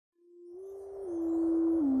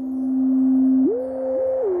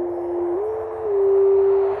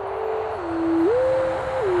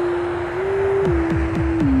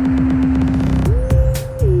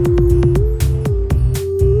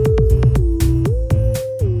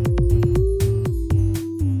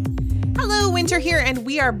and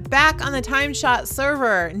we are back on the TimeShot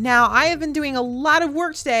server. Now, I have been doing a lot of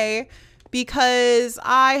work today because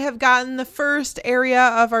I have gotten the first area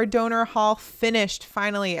of our donor hall finished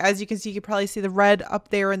finally. As you can see, you can probably see the red up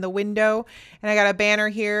there in the window, and I got a banner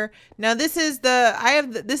here. Now, this is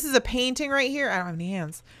this is a painting right here. I don't have any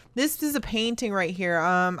hands. This is a painting right here.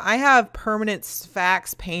 I have permanent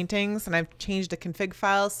fax paintings, and I've changed the config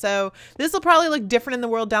files, so this will probably look different in the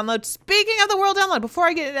world download. Speaking of the world download, before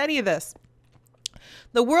I get into any of this,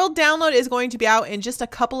 the world download is going to be out in just a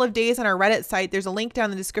couple of days on our Reddit site. There's a link down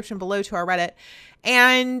in the description below to our Reddit,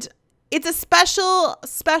 and it's a special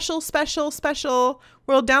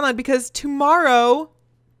world download because tomorrow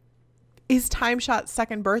is TimeShot's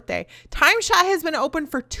second birthday. TimeShot has been open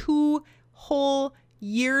for 2 whole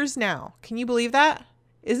years now. Can you believe that?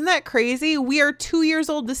 Isn't that crazy? We are 2 years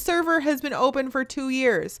old. The server has been open for 2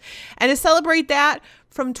 years. And to celebrate that,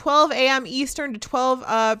 from 12 a.m. Eastern to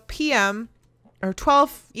 12 p.m. or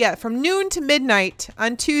 12, yeah, from noon to midnight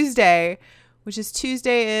on Tuesday, which is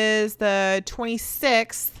Tuesday is the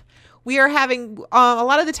 26th, we are having, a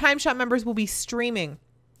lot of the TimeShot members will be streaming.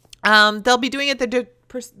 They'll be doing it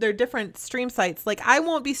their different stream sites. Like, I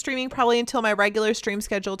won't be streaming probably until my regular stream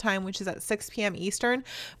schedule time, which is at 6 p.m. Eastern,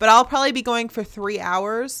 but I'll probably be going for 3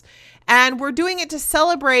 hours. And we're doing it to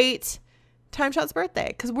celebrate TimeShot's birthday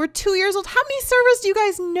because we're 2 years old. How many servers do you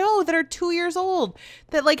guys know that are 2 years old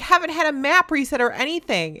that like haven't had a map reset or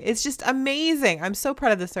anything? It's just amazing. I'm so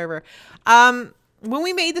proud of the server. When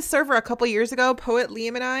we made the server a couple years ago, Poet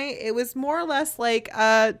Liam and I, it was more or less like,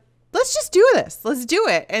 let's just do this. Let's do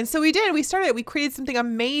it. And so we did. We started it. We created something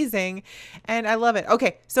amazing, and I love it.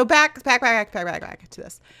 Okay, so back to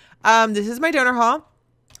this. This is my donor hall.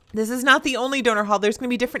 This is not the only donor hall. There's going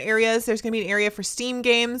to be different areas. There's going to be an area for Steam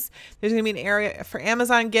games. There's going to be an area for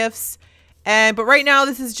Amazon gifts. But right now,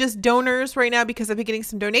 this is just donors right now because I've been getting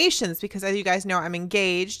some donations because, as you guys know, I'm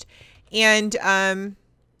engaged. And I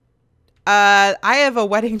have a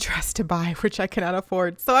wedding dress to buy, which I cannot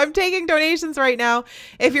afford. So I'm taking donations right now.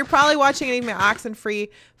 If you're probably watching any of my Oxenfree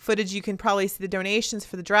footage, you can probably see the donations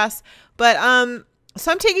for the dress. But so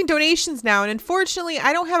I'm taking donations now, and unfortunately,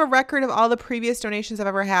 I don't have a record of all the previous donations I've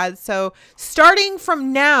ever had. So starting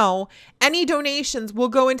from now, any donations will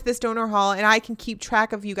go into this donor hall, and I can keep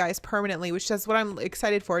track of you guys permanently, which is what I'm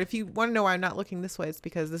excited for. If you want to know why I'm not looking this way, it's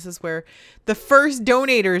because this is where the first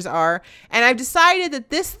donators are. And I've decided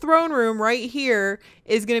that this throne room right here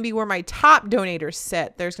is going to be where my top donators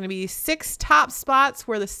sit. There's going to be 6 top spots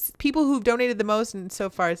where the people who've donated the most, and so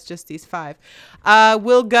far it's just these 5,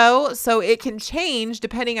 will go. So it can change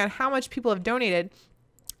depending on how much people have donated.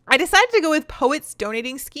 I decided to go with Poet's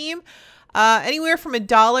donating scheme. Anywhere from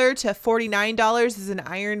 $1 to $49 is an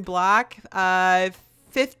iron block.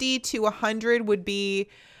 50 to 100 would be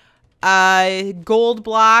gold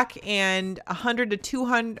block, and 100 to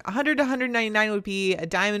 199 would be a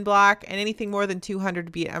diamond block, and anything more than 200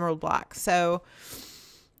 would be an emerald block. So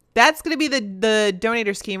that's going to be the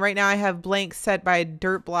donator scheme. Right now I have blank set by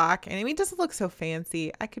dirt block, and I mean, it doesn't look so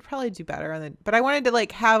fancy. I could probably do better on it, but I wanted to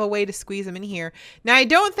like have a way to squeeze them in here. Now, I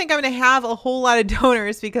don't think I'm going to have a whole lot of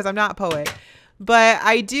donors because I'm not Poet, but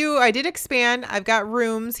I did expand. I've got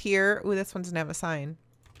rooms here. Ooh, this one doesn't have a sign.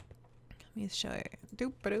 Let me show you.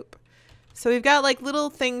 Doop-a-doop. So we've got like little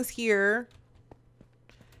things here,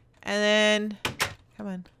 and then, come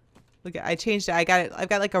on. Look, I changed it. I've got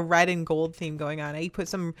like a red and gold theme going on. I put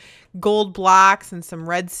some gold blocks and some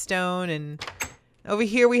redstone, and over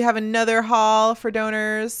here we have another hall for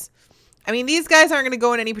donors. I mean, these guys aren't going to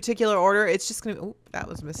go in any particular order. It's just going to, oh, that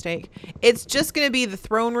was a mistake. It's just going to be the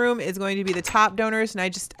throne room is going to be the top donors, and I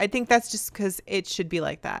think that's just because it should be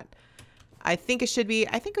like that. I think it should be.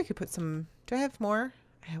 I think I could put some, do I have more?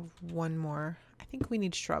 I have one more. I think we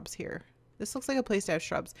need shrubs here. This looks like a place to have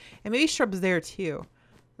shrubs, and maybe shrubs there too.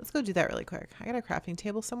 Let's go do that really quick. I got a crafting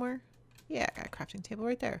table somewhere. Yeah, I got a crafting table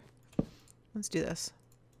right there. Let's do this.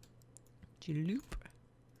 Loop.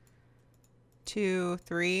 2,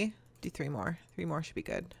 3. Do 3 more. 3 more should be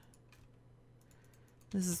good.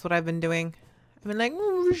 This is what I've been doing. I've been like,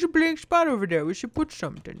 oh, there's a blank spot over there. We should put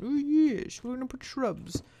something. Oh, yes. We're going to put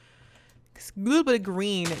shrubs. A little bit of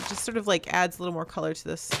green. It just sort of like adds a little more color to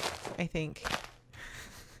this, I think.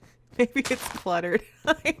 Maybe it's cluttered.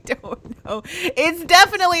 I don't know. It's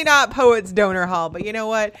definitely not Poet's donor hall, but you know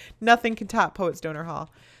what? Nothing can top Poet's donor hall.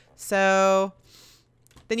 So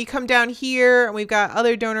then you come down here, and we've got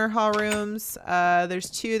other donor hall rooms. There's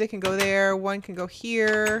 2 that can go there. 1 can go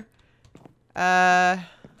here. Ooh.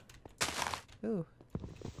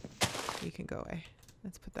 You can go away.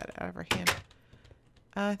 Let's put that out of our hand.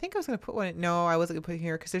 I think I was going to put one. No, I wasn't going to put it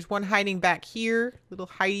here because there's one hiding back here. Little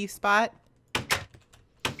hidey spot.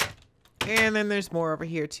 And then there's more over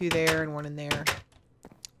here, 2 there and 1 in there.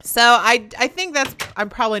 So I think I'm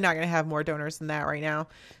probably not going to have more donors than that right now.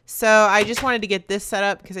 So I just wanted to get this set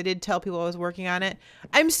up because I did tell people I was working on it.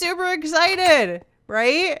 I'm super excited,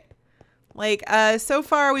 right? Like, so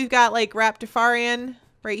far we've got like Raptafarian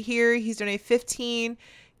right here. He's donated 15,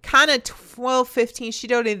 kind of 12, 15. She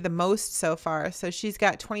donated the most so far. So she's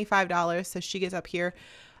got $25. So she gets up here.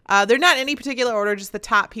 They're not in any particular order, just the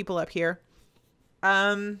top people up here.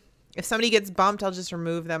 If somebody gets bumped, I'll just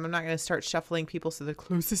remove them. I'm not going to start shuffling people so the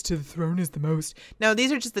closest to the throne is the most. No,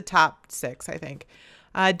 these are just the top 6, I think.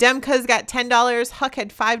 Demka's got $10. Huck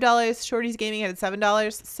had $5. Shorty's Gaming had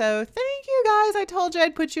 $7. So thank you guys. I told you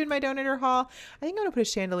I'd put you in my donator hall. I think I'm going to put a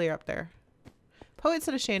chandelier up there. Poet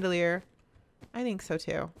said a chandelier. I think so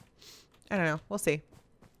too. I don't know. We'll see.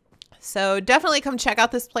 So definitely come check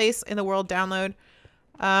out this place in the world download.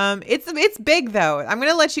 It's big though. I'm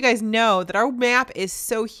going to let you guys know that our map is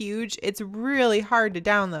so huge. It's really hard to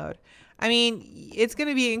download. I mean, it's going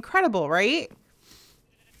to be incredible, right?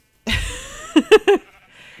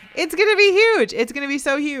 It's going to be huge. It's going to be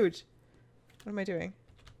so huge. What am I doing?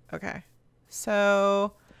 Okay.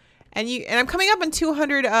 So, and I'm coming up on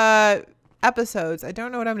 200, episodes. I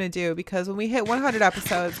don't know what I'm going to do because when we hit 100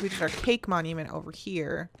 episodes, we did our cake monument over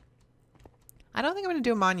here. I don't think I'm going to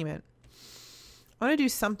do a monument. I want to do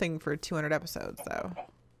something for 200 episodes, though.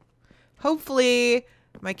 Hopefully,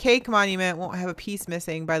 my cake monument won't have a piece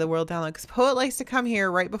missing by the world download. Because Poet likes to come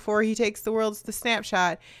here right before he takes the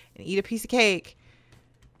snapshot and eat a piece of cake.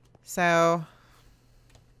 So,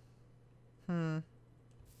 I don't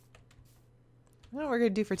know what we're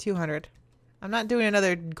going to do for 200. I'm not doing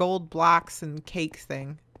another gold blocks and cakes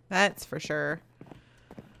thing. That's for sure.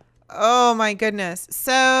 Oh, my goodness.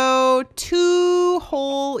 So, 2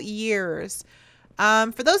 whole years.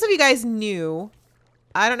 For those of you guys new,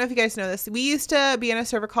 I don't know if you guys know this. We used to be in a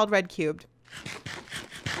server called Red Cubed.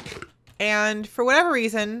 And for whatever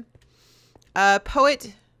reason,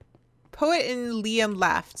 Poet and Liam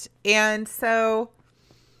left. And so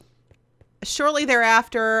shortly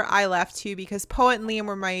thereafter, I left too because Poet and Liam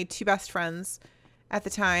were my 2 best friends at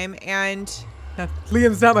the time. And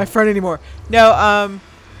Liam's not my friend anymore. No,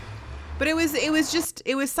 but it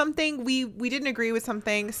was something we didn't agree with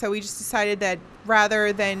something, so we just decided that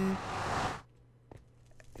rather than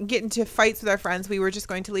get into fights with our friends, we were just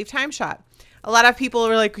going to leave TimeShot. A lot of people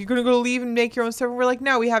were like, "You're gonna go leave and make your own server?" We're like,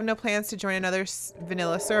 "No, we have no plans to join another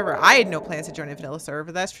vanilla server." I had no plans to join a vanilla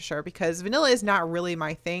server, that's for sure, because vanilla is not really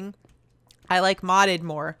my thing. I like modded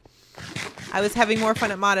more. I was having more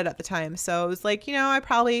fun at modded at the time, so it was like, you know, I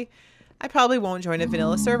probably won't join a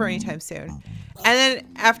vanilla server anytime soon. And then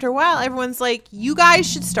after a while, everyone's like, you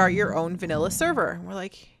guys should start your own vanilla server. And we're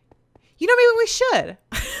like, you know, maybe we should.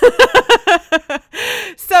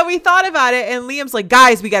 So we thought about it, and Liam's like,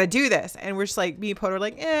 guys, we got to do this. And we're just like, me and Potter were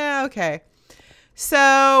like, yeah, okay.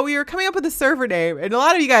 So we were coming up with a server name, and a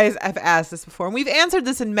lot of you guys have asked this before, and we've answered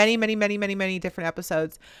this in many, many, many, many, many different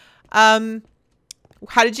episodes.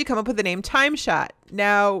 How did you come up with the name TimeShot?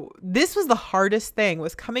 Now, this was the hardest thing,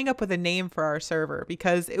 was coming up with a name for our server,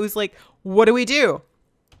 because it was like, what do we do?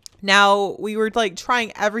 Now, we were like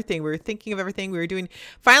trying everything. We were thinking of everything we were doing.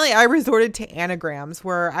 Finally, I resorted to anagrams,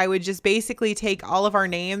 where I would just basically take all of our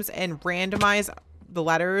names and randomize the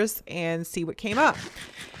letters and see what came up.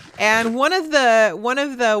 And one of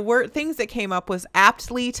the things that came up was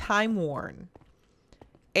aptly time worn.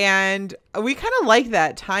 And we kind of like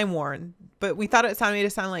that, time worn, but we thought it made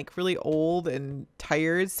it sound like really old and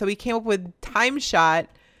tired. So we came up with TimeShot,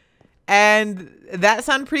 and that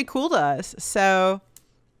sounded pretty cool to us. So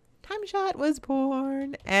TimeShot was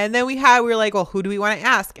born. And then we were like, well, who do we want to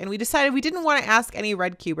ask? And we decided we didn't want to ask any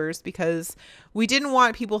Red Cubers, because we didn't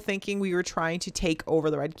want people thinking we were trying to take over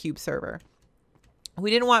the Red Cube server. We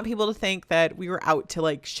didn't want people to think that we were out to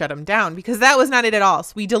like shut them down, because that was not it at all.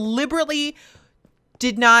 So we deliberately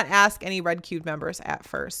did not ask any Red Cube members at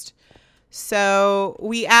first. So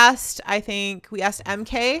we asked,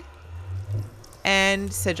 MK and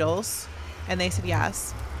Sigils, and they said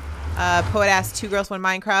yes. Poet asked 2 Girls 1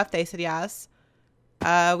 Minecraft. They said yes.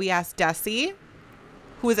 We asked Desi,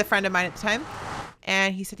 who was a friend of mine at the time,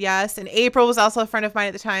 and he said yes. And April was also a friend of mine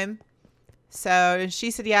at the time, so she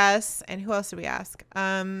said yes. And who else did we ask?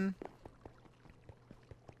 Trying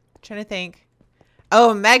to think.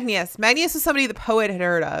 Oh, Magnus. Magnus was somebody the Poet had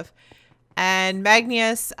heard of. And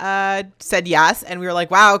Magnus said yes. And we were like,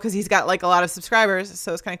 wow, because he's got like a lot of subscribers.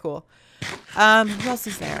 So it's kind of cool. Who else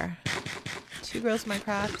is there? 2 Girls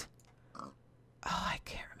Minecraft. Oh, I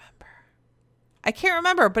can't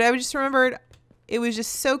remember. But I just remembered it was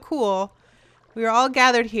just so cool. We were all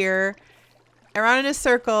gathered here around in a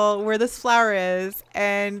circle where this flower is.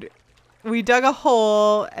 And we dug a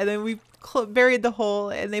hole and then we buried the hole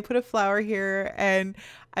and they put a flower here. And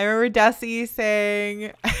I remember Desi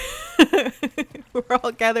saying, we're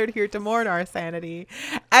all gathered here to mourn our sanity.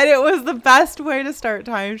 And it was the best way to start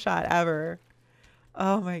TimeShot ever.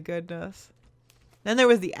 Oh my goodness. Then there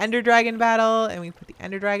was the Ender Dragon battle and we put the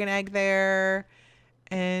Ender Dragon egg there.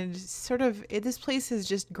 And sort of, this place has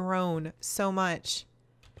just grown so much.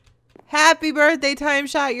 Happy birthday,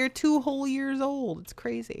 TimeShot. You're 2 whole years old. It's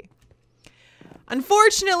crazy.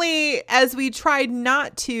 Unfortunately, as we tried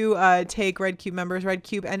not to take Red Cube members, Red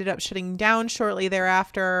Cube ended up shutting down shortly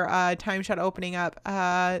thereafter. TimeShot opening up.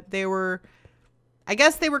 I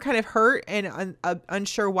guess they were kind of hurt and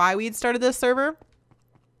unsure why we had started this server.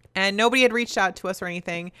 And nobody had reached out to us or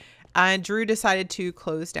anything. And Drew decided to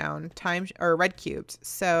close down Red Cubed.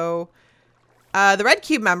 So the Red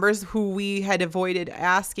Cube members who we had avoided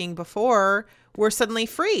asking before were suddenly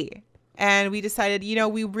free. And we decided, you know,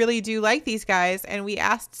 we really do like these guys. And we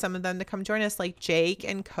asked some of them to come join us, like Jake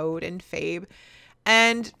and Code and Fabe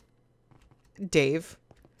and Dave.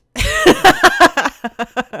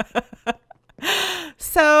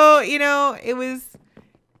 So, you know,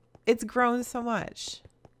 it's grown so much.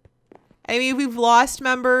 I mean, we've lost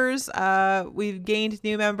members. We've gained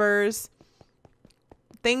new members.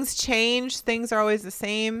 Things change. Things are always the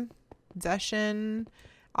same. Zeshin.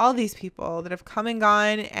 All these people that have come and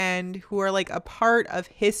gone and who are like a part of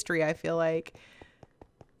history, I feel like.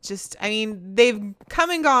 Just, I mean, they've come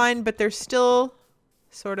and gone, but they're still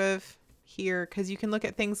sort of here. Because you can look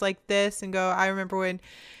at things like this and go, I remember when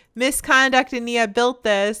Misconduct and Nia built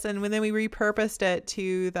this. And then we repurposed it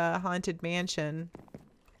to the Haunted Mansion.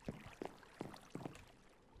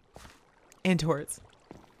 Indoors.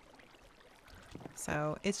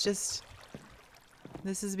 So it's just,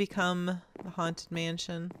 this has become the Haunted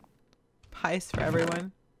Mansion. Pies for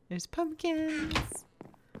everyone. There's pumpkins.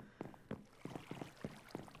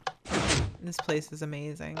 This place is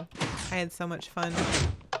amazing. I had so much fun.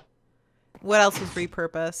 What else was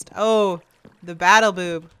repurposed? Oh, the battle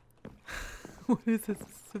boob. What is this?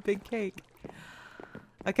 It's a big cake.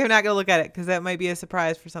 Okay, I'm not going to look at it because that might be a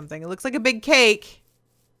surprise for something. It looks like a big cake.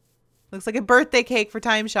 Looks like a birthday cake for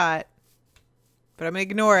TimeShot. But I'm going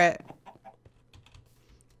to ignore it.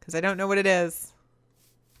 Because I don't know what it is.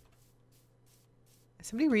 Is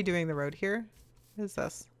somebody redoing the road here? What is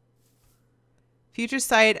this? Future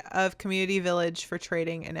site of community village for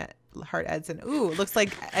trading in Heart Edson. Ooh, it looks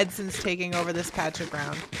like Edson's taking over this patch of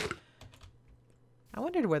ground. I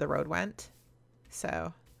wondered where the road went.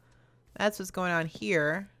 So, that's what's going on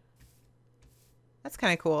here. That's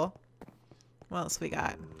kind of cool. What else we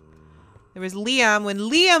got? There was Liam. When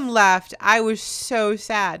Liam left, I was so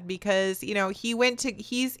sad because, you know, he went to,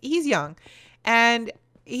 he's young and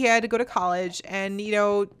he had to go to college and, you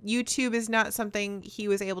know, YouTube is not something he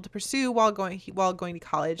was able to pursue while going to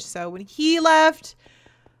college. So when he left,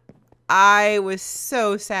 I was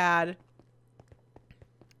so sad.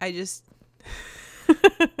 I just,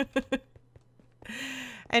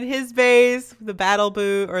 and his base, the battle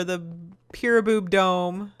boob or the pure boob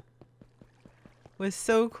dome was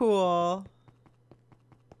so cool.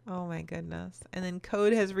 Oh my goodness. And then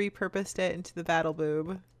Code has repurposed it into the battle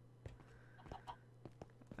boob.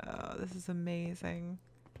 Oh, this is amazing.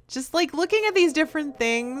 Just like looking at these different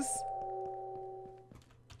things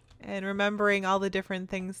and remembering all the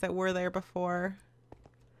different things that were there before.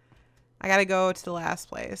 I gotta go to the last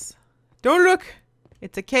place. Don't look!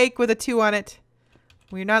 It's a cake with a 2 on it.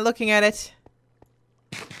 We're not looking at it.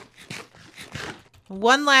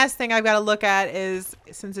 One last thing I've got to look at is,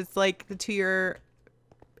 since it's like the 2-year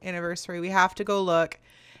anniversary, we have to go look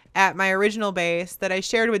at my original base that I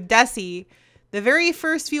shared with Desi. The very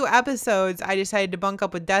first few episodes, I decided to bunk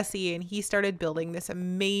up with Desi, and he started building this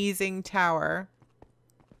amazing tower.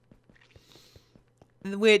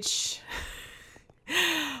 Which,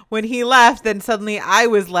 when he left, then suddenly I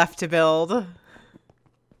was left to build.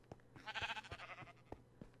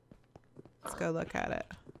 Let's go look at it.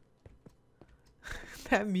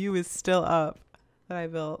 That Mew is still up that I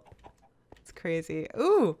built. It's crazy.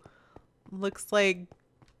 Ooh, looks like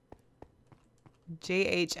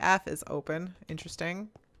JHF is open. Interesting.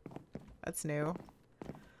 That's new.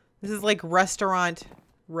 This is like Restaurant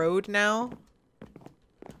Road now.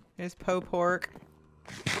 There's Po Pork.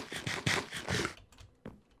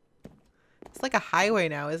 It's like a highway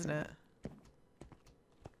now, isn't it?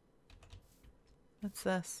 What's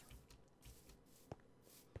this?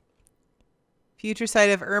 Future site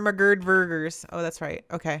of Ermagerd Burgers. Oh, that's right.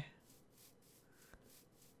 Okay.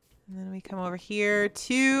 And then we come over here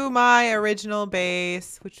to my original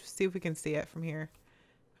base, which, see if we can see it from here.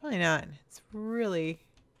 Probably not. It's really,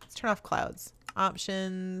 let's turn off clouds.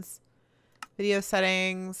 Options. Video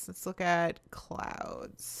settings. Let's look at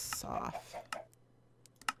clouds off.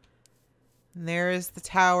 And there is the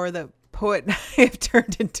tower that Poet and I have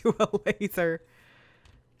turned into a laser.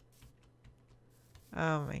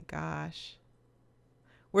 Oh my gosh.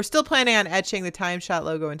 We're still planning on etching the TimeShot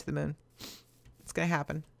logo into the moon. It's going to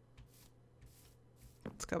happen.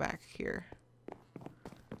 Let's go back here.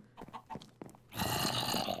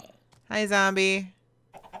 Hi, zombie.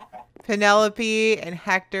 Penelope and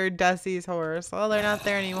Hector, Dusty's horse. Well, they're not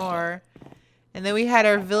there anymore. And then we had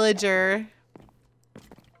our villager,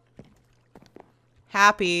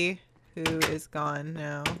 Happy, who is gone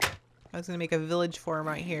now. I was going to make a village for him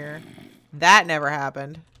right here. That never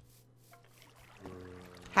happened.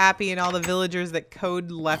 Happy and all the villagers that Code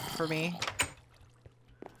left for me.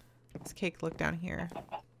 Let's take a look down here.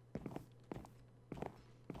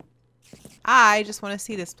 I just want to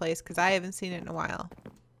see this place because I haven't seen it in a while.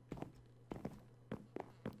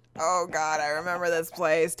 Oh god, I remember this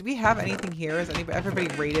place. Do we have anything here? Has everybody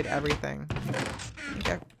rated everything?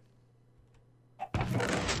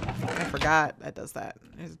 I forgot that does that.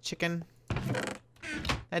 There's a chicken.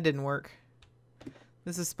 That didn't work.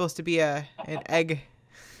 This is supposed to be an egg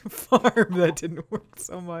farm. That didn't work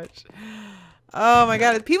so much. Oh my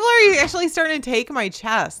god. People are actually starting to take my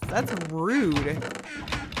chests. That's rude.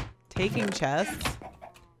 Taking chests.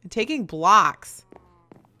 And taking blocks.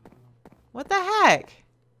 What the heck?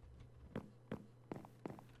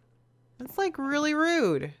 That's like really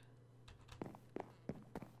rude.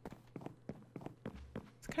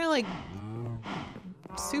 It's kind of like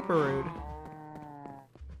super rude.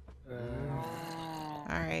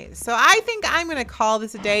 Alright, so I think I'm going to call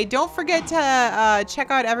this a day. Don't forget to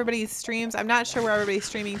check out everybody's streams. I'm not sure where everybody's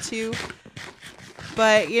streaming to.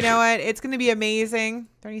 But you know what? It's going to be amazing. Is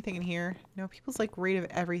there anything in here? No, people's like rate of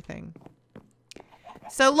everything.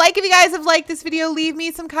 So like if you guys have liked this video, leave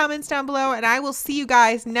me some comments down below. And I will see you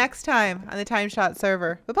guys next time on the TimeShot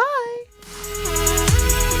server. Bye-bye.